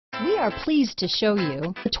We are pleased to show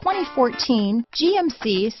you the 2014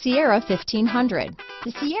 GMC Sierra 1500.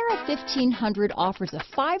 The Sierra 1500 offers a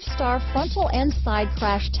 5-star frontal and side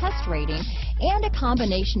crash test rating and a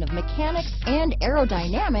combination of mechanics and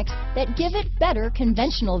aerodynamics that give it better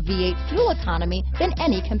conventional V8 fuel economy than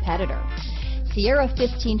any competitor. Sierra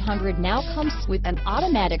 1500 now comes with an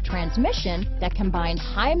automatic transmission that combines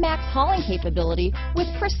high max hauling capability with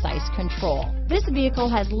precise control. This vehicle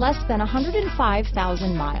has less than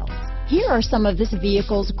 105,000 miles. Here are some of this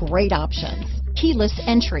vehicle's great options: keyless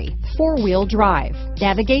entry, 4-wheel drive,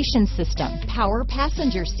 navigation system, power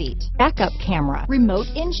passenger seat, backup camera, remote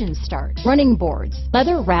engine start, running boards,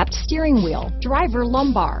 leather-wrapped steering wheel, driver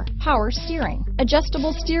lumbar, power steering,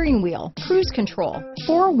 adjustable steering wheel, cruise control,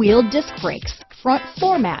 4-wheel disc brakes, front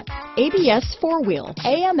floor mat, ABS 4-wheel,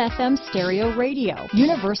 AM/FM stereo radio,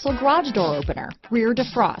 universal garage door opener, rear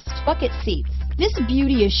defrost, bucket seats. This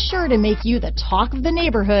beauty is sure to make you the talk of the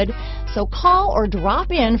neighborhood, so call or drop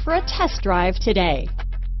in for a test drive today.